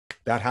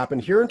That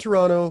happened here in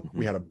Toronto.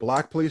 We had a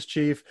black police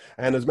chief,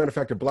 and as a matter of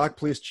fact, a black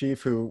police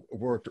chief who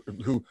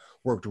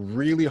worked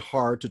really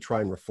hard to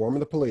try and reform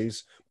the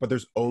police, but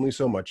there's only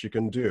so much you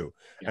can do.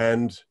 Yeah.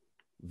 And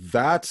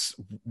that's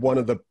one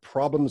of the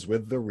problems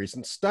with the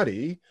recent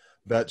study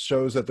that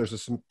shows that there's a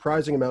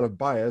surprising amount of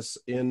bias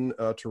in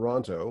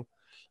Toronto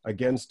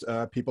against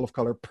people of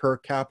color per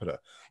capita.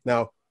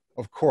 Now,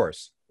 of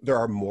course, there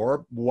are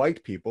more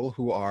white people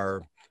who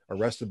are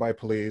arrested by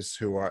police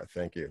who are,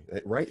 thank you,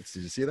 right?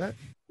 Did you see that?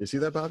 You see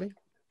that, Bobby?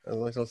 That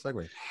was a nice little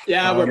segue.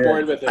 Yeah, we're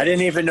bored with it. I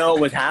didn't even know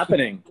it was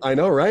happening. I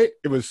know, right?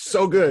 It was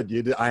so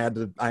good. I had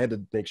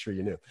to make sure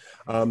you knew.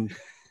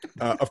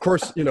 Of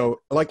course, you know,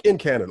 like in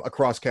Canada,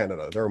 across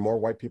Canada, there are more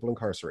white people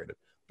incarcerated.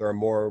 There are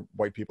more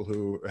white people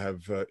who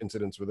have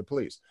incidents with the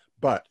police.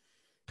 But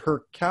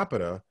per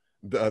capita,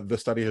 the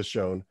study has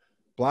shown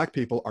black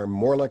people are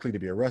more likely to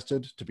be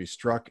arrested, to be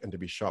struck, and to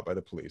be shot by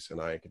the police.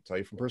 And I can tell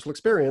you from personal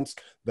experience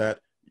that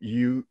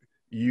you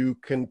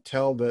can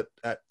tell that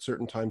at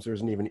certain times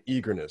there's an even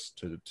eagerness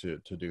to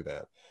do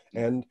that.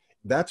 And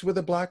that's with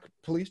a black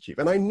police chief.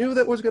 And I knew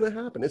that was going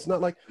to happen. It's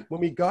not like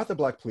when we got the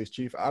black police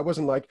chief, I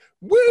wasn't like,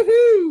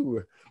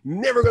 woohoo,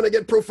 never going to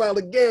get profiled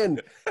again.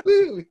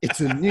 Woo,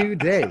 it's a new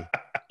day.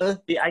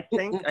 I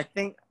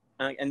think,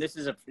 and this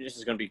is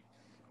going to be,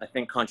 I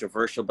think,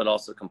 controversial, but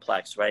also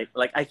complex, right?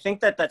 Like, I think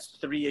that that's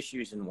three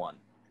issues in one.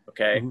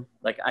 Okay. Mm-hmm.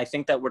 Like, I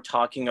think that we're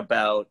talking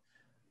about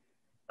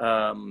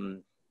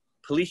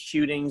police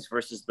shootings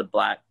versus the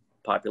black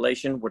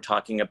population. We're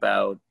talking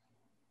about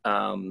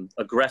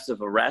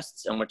aggressive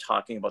arrests, and we're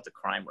talking about the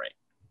crime rate.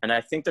 And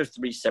I think there's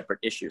three separate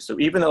issues. So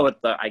even though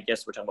I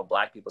guess we're talking about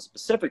black people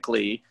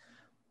specifically,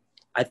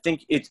 I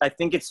think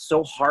it's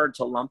so hard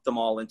to lump them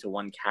all into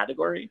one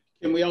category.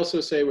 Can we also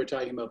say we're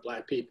talking about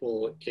black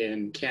people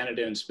in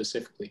Canada and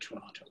specifically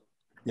Toronto?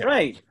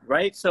 Yeah.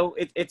 Right. So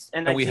it's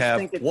and we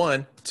have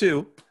 1,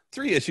 2,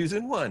 3 issues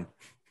in one.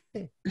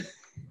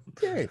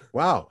 Okay.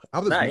 Wow.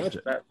 How was nice.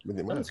 Magic?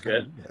 That's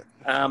good.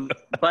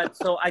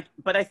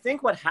 But I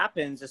think what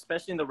happens,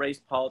 especially in the race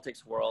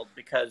politics world,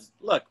 because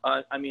look,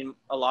 I mean,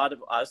 a lot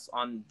of us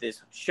on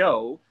this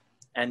show,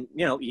 and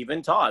you know,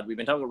 even Todd, we've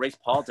been talking about race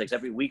politics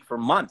every week for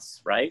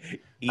months, right?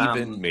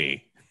 Even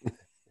me.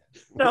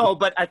 No,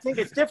 but I think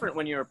it's different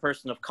when you're a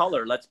person of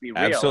color. Let's be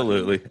real.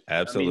 Absolutely.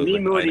 I mean, me,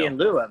 Moody, and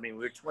Lou. I mean,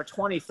 we're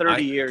 20,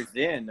 30 years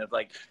in of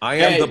like, I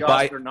am the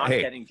jobs are not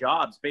getting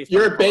jobs based.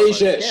 You're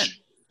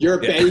beige-ish. You're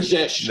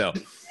beige-ish. No,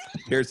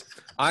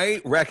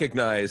 I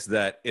recognize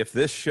that if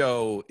this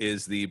show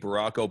is the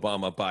Barack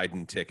Obama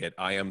Biden ticket,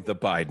 I am the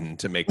Biden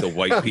to make the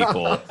white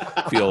people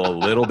feel a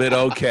little bit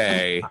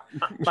okay.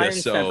 But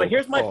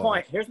here's my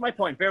point. Here's my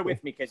point. Bear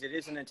with me because it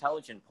is an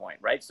intelligent point,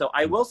 right? So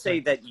I will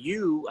say that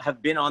you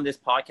have been on this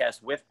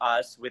podcast with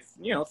us, with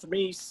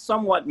three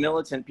somewhat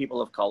militant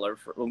people of color.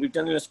 We've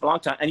done this for a long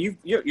time, and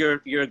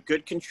you're a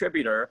good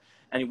contributor,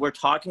 and we're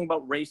talking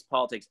about race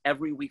politics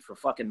every week for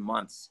fucking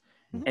months.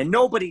 And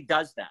nobody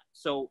does that.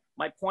 So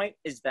my point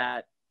is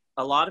that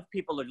a lot of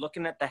people are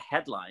looking at the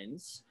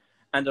headlines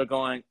and they're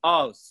going,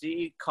 "Oh,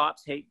 see,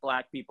 cops hate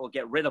black people.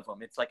 Get rid of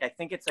them." It's like, I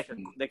think it's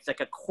like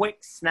a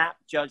quick snap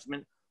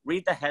judgment.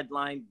 Read the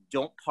headline.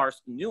 Don't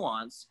parse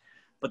nuance.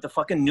 But the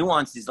fucking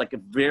nuance is like a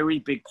very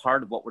big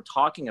part of what we're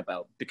talking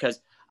about,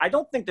 because I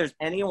don't think there's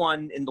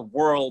anyone in the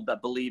world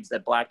that believes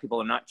that black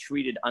people are not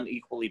treated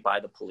unequally by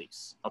the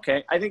police.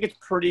 Okay. I think it's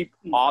pretty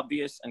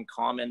obvious and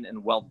common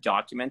and well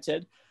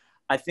documented.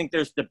 I think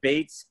there's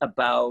debates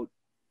about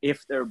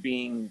if they're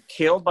being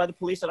killed by the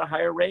police at a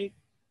higher rate,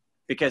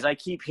 because I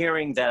keep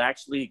hearing that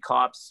actually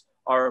cops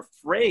are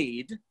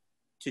afraid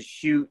to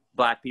shoot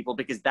black people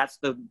because that's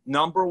the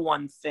number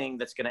one thing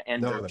that's going to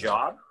end their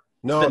job.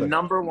 No, the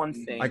number one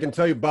thing. I can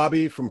tell you,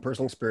 Bobby, from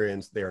personal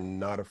experience, they are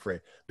not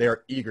afraid. They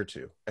are eager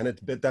to, and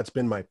that's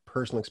been my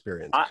personal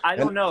experience. I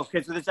don't know,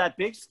 because there's that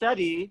big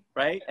study,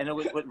 right? And it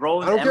was with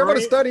Roland. I don't care about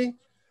a study.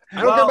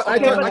 I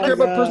care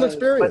about personal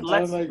experience.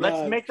 But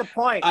let's make the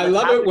point. I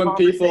love it when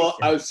people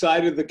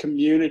outside of the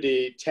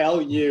community tell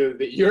you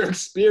that your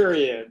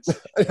experience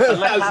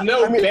has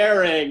no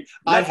bearing.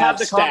 Let's have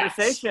the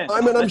conversation. I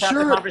mean, I'm sure.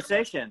 Have the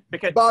conversation,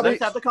 because Bobby,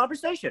 let's have the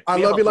conversation. I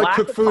love you like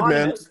cook food,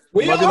 man.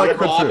 We are,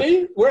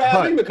 Bobby. We're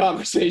having the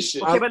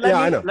conversation. Okay, but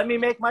let me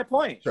make my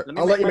point. Sure.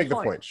 I'll let you make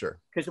the point. Sure.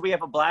 Because we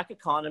have a black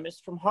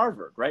economist from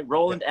Harvard, right?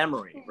 Roland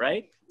Emery,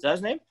 right? Is that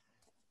his name?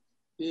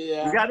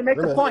 Yeah. You got to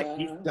make the point.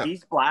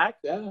 He's black.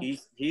 Yeah.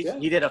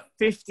 He did a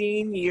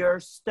 15-year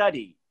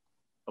study,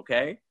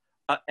 okay?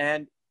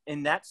 And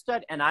in that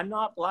study, and I'm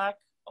not black,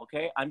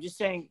 okay? I'm just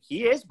saying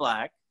he is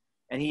black,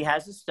 and he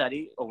has a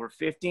study over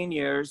 15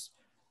 years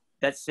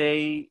that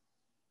say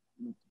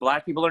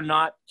black people are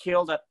not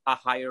killed at a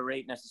higher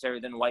rate necessarily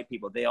than white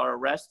people. They are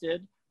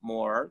arrested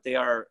more.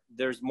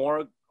 There's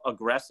more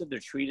aggressive. They're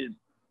treated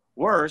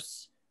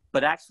worse,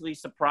 but actually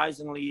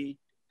surprisingly,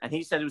 and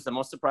he said it was the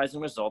most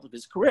surprising result of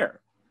his career.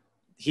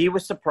 He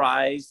was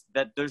surprised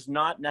that there's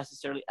not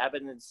necessarily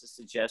evidence to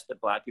suggest that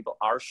black people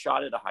are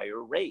shot at a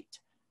higher rate.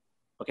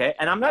 Okay.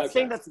 And I'm not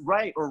saying that's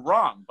right or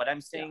wrong, but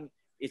I'm saying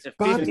it's a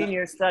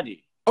 15-year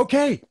study.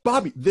 Okay,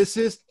 Bobby, this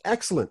is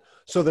excellent.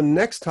 So the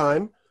next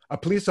time a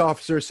police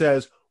officer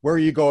says, "Where are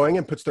you going?"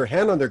 and puts their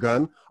hand on their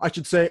gun, I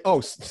should say,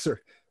 "Oh,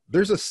 sir,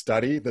 there's a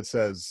study that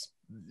says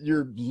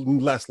you're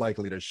less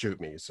likely to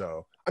shoot me."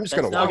 So I'm just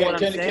going to walk.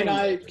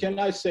 Okay, can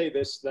I say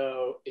this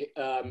though?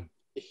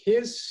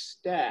 His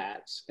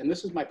stats, and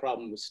this is my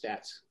problem with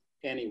stats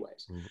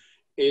anyways,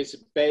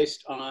 is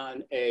based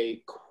on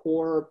a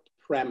core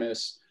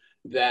premise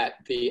that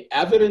the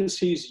evidence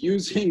he's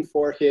using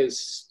for his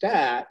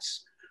stats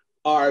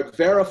are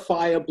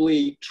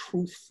verifiably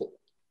truthful.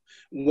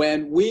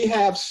 When we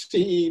have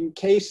seen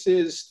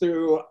cases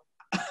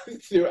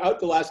throughout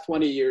the last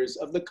 20 years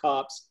of the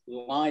cops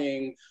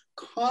lying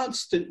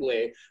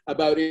constantly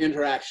about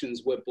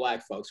interactions with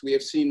Black folks. We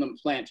have seen them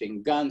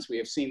planting guns. We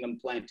have seen them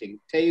planting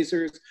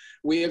tasers.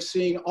 We have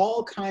seen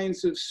all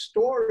kinds of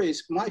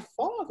stories. My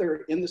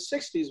father in the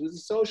 60s was a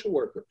social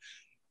worker,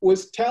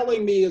 was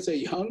telling me as a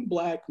young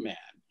Black man,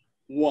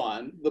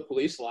 one, the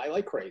police lie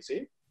like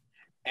crazy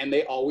and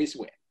they always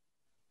win,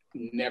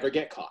 never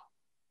get caught.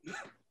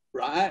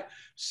 Right?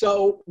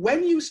 So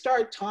when you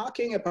start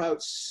talking about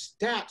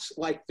stats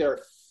like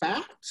they're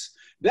facts,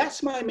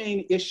 that's my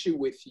main issue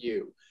with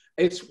you.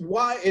 It's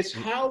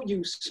how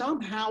you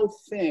somehow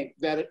think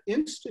that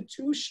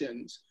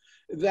institutions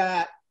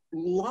that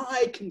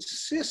lie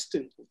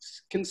consistently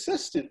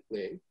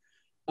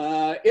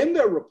in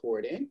their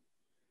reporting,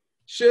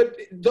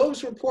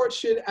 those reports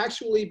should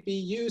actually be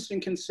used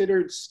and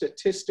considered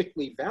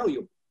statistically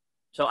valuable.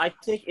 So I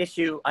take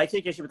issue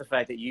with the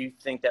fact that you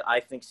think that I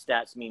think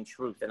stats mean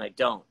truth, and I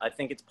don't. I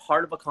think it's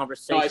part of a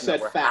conversation. No, I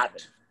said that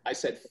fact. I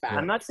said fact.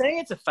 I'm not saying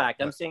it's a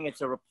fact. I'm saying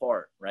it's a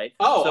report, right?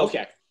 Oh, so,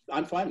 okay.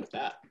 I'm fine with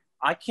that.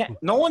 I can't.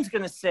 No one's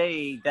gonna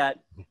say that.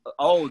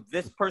 Oh,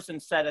 this person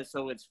said it,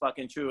 so it's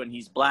fucking true, and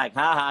he's Black.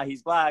 Ha ha,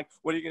 he's Black.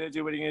 What are you gonna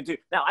do? What are you gonna do?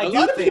 Now, a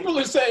lot of people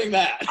are saying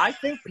that. I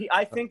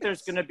think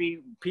there's gonna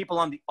be people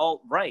on the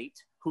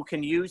alt-right who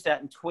can use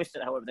that and twist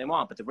it however they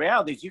want. But the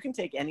reality is, you can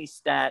take any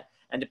stat,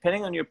 and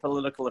depending on your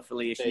political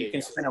affiliation, you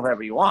can spin it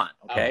however you want.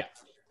 Okay.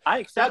 I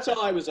accept. That's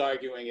all I was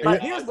arguing.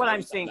 But here's what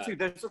I'm saying too.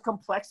 There's a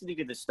complexity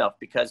to this stuff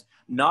because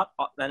and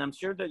I'm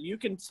sure that you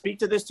can speak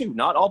to this too.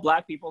 Not all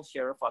Black people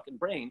share a fucking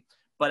brain.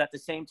 But at the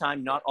same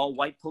time, not all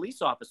white police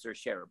officers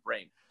share a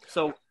brain.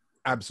 So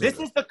absolutely,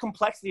 this is the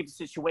complexity of the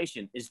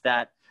situation, is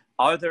that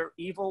are there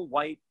evil,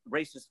 white,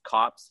 racist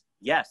cops?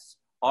 Yes.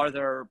 Are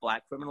there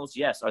Black criminals?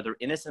 Yes. Are there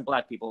innocent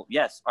Black people?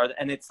 Yes.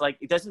 And it's like,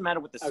 it doesn't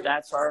matter what the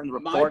stats are and the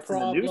reports and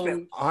the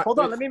news. Hold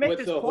on, let me make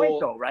this point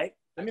though, right?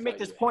 Let me make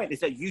this point, is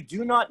that you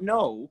do not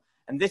know,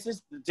 and this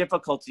is the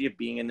difficulty of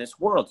being in this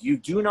world, you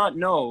do not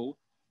know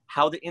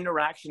how the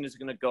interaction is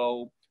going to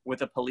go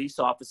with a police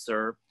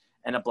officer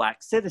and a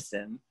Black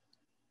citizen,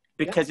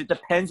 because it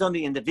depends on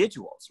the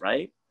individuals,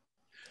 right?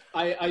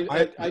 I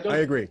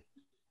agree.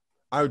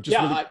 I would just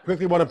really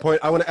quickly want to point.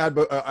 I want to add,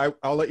 but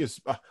I'll let you.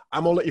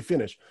 I'm gonna let you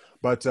finish.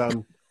 But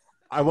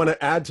I want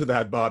to add to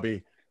that,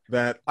 Bobby,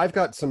 that I've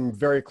got some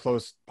very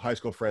close high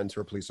school friends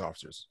who are police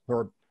officers, who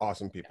are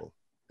awesome people,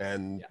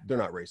 and they're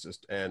not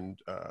racist. And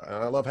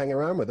I love hanging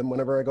around with them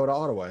whenever I go to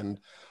Ottawa.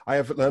 And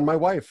my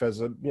wife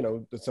as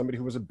somebody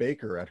who was a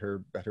baker at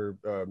her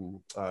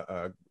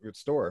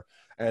store,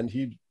 and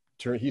he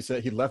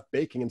said he left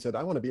baking and said,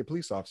 "I want to be a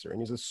police officer." And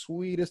he's the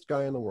sweetest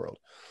guy in the world.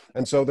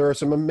 And so there are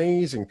some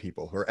amazing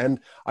people and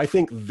I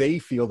think they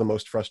feel the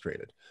most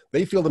frustrated.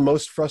 They feel the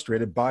most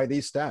frustrated by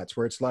these stats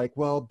where it's like,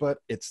 well, but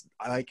it's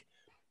like,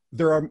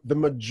 the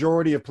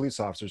majority of police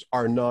officers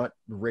are not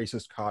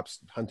racist cops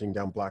hunting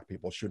down Black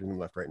people, shooting them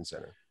left, right, and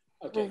center.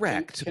 Okay.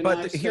 Correct.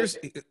 But here's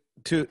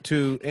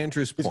to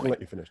Andrew's point. He's gonna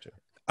let you finish too.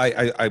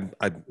 I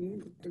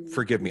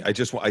forgive me. I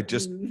just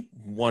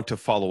want to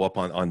follow up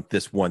on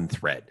this one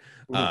thread.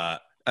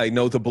 I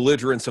know the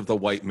belligerence of the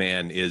white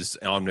man is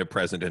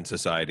omnipresent in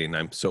society, and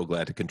I'm so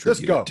glad to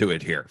contribute to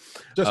it here.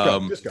 Just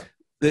go.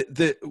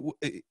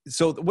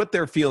 So what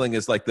they're feeling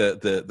is like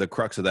the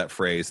crux of that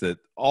phrase that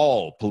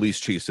all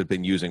police chiefs have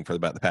been using for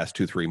about the past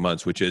 2-3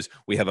 months, which is,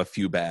 we have a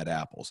few bad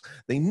apples.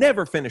 They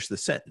never finish the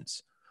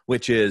sentence,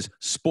 which is,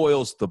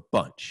 spoils the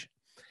bunch.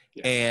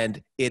 Yeah.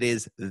 And it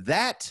is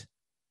that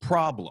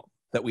problem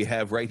that we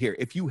have right here.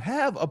 If you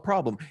have a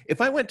problem,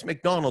 if I went to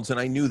McDonald's and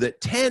I knew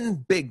that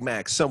 10 Big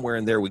Macs somewhere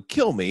in there would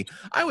kill me,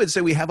 I would say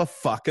we have a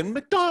fucking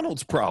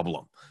McDonald's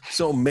problem.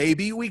 So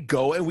maybe we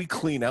go and we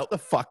clean out the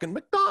fucking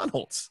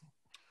McDonald's.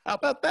 How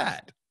about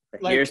that?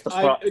 Like, here's the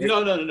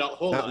problem. No.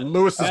 Hold on.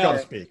 Lewis has got to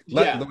speak.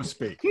 Let Lewis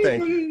speak.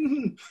 Thank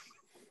you.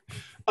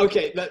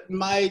 Okay,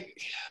 my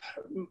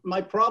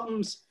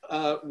problem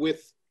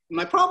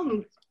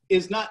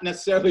is not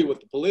necessarily with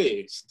the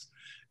police.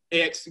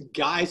 It's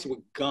guys with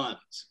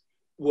guns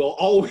will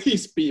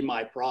always be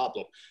my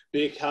problem,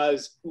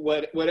 because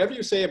whatever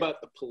you say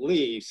about the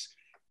police,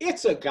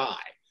 it's a guy.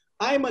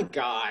 I'm a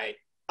guy.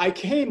 I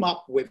came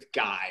up with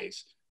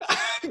guys.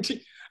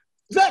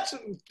 That's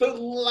the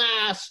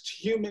last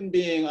human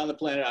being on the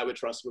planet I would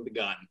trust with a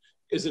gun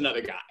is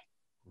another guy,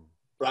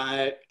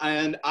 right?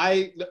 And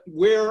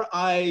where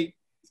I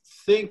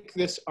think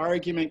this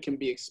argument can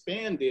be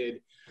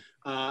expanded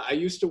I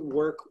used to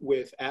work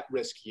with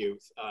at-risk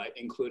youth,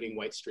 including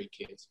white street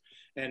kids.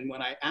 And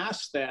when I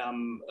asked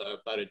them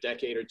about a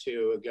decade or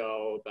two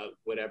ago about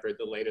whatever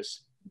the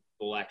latest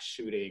black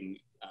shooting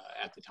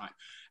at the time,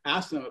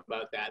 asked them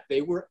about that,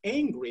 they were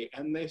angry.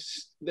 And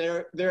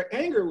their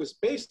anger was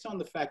based on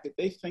the fact that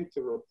they think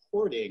the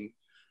reporting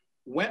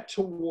went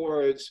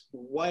towards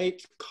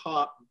white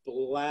cop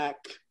black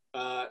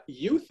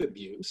youth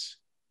abuse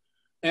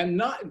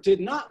and did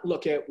not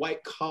look at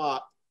white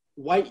cop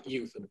white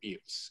youth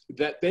abuse,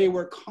 that they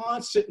were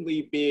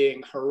constantly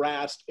being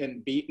harassed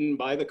and beaten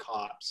by the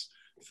cops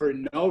for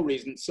no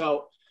reason.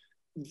 So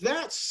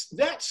that's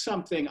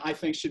something I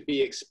think should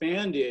be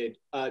expanded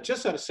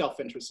just out of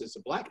self-interest as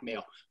a black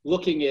male,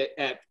 looking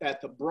at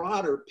the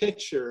broader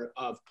picture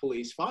of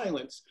police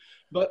violence,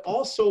 but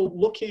also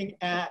looking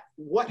at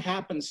what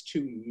happens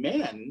to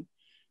men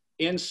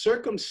in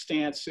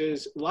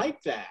circumstances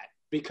like that,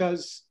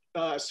 because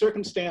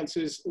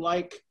circumstances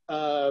like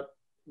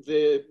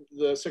the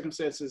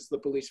circumstances the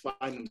police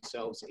find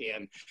themselves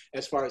in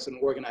as far as an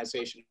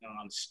organization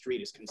on the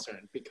street is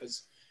concerned,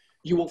 because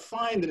you will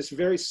find that it's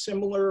very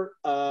similar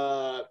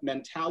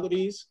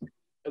mentalities,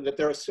 that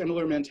there are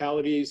similar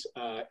mentalities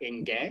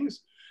in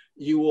gangs.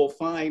 You will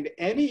find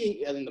in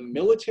the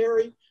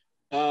military,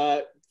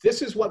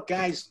 this is what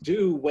guys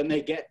do when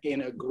they get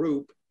in a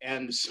group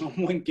and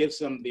someone gives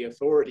them the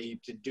authority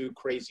to do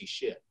crazy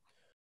shit.